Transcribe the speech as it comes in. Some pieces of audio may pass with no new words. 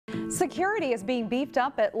Security is being beefed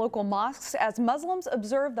up at local mosques as Muslims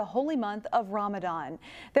observe the holy month of Ramadan.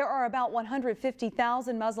 There are about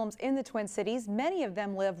 150,000 Muslims in the Twin Cities. Many of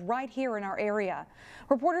them live right here in our area.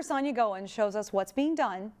 Reporter Sonia Goins shows us what's being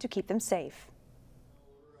done to keep them safe.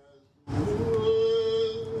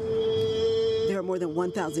 There are more than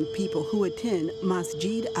 1,000 people who attend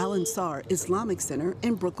Masjid Al-Ansar Islamic Center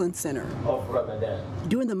in Brooklyn Center.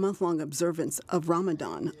 During the month-long observance of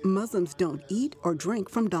Ramadan, Muslims don't eat or drink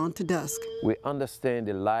from dawn to dusk. We understand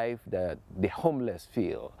the life that the homeless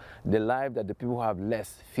feel, the life that the people who have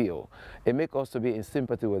less feel. It makes us to be in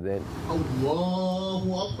sympathy with them.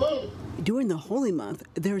 During the holy month,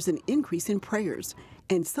 there's an increase in prayers,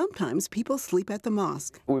 and sometimes people sleep at the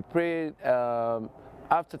mosque. We pray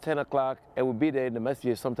after 10 o'clock, and we'll be there in the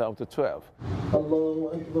masjid sometime after 12.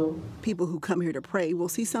 People who come here to pray will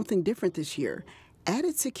see something different this year.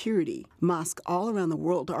 Added security. Mosques all around the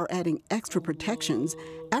world are adding extra protections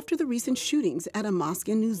after the recent shootings at a mosque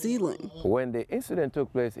in New Zealand. When the incident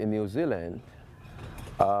took place in New Zealand,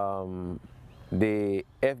 the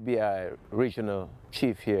FBI regional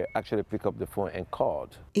chief here actually picked up the phone and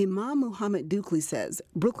called. Imam Mohammed Dukly says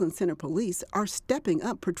Brooklyn Center police are stepping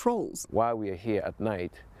up patrols. While we are here at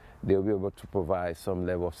night, they'll be able to provide some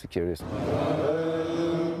level of security.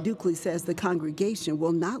 Dukly says the congregation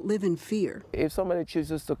will not live in fear. If somebody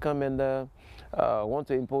chooses to come and want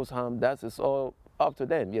to impose harm, that's all up to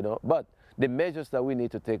them, you know. But the measures that we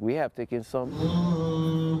need to take, we have taken some.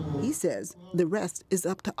 He says the rest is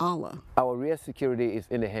up to Allah. Our real security is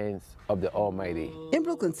in the hands of the Almighty. In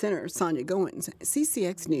Brooklyn Center, Sonia Goins,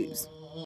 CCX News.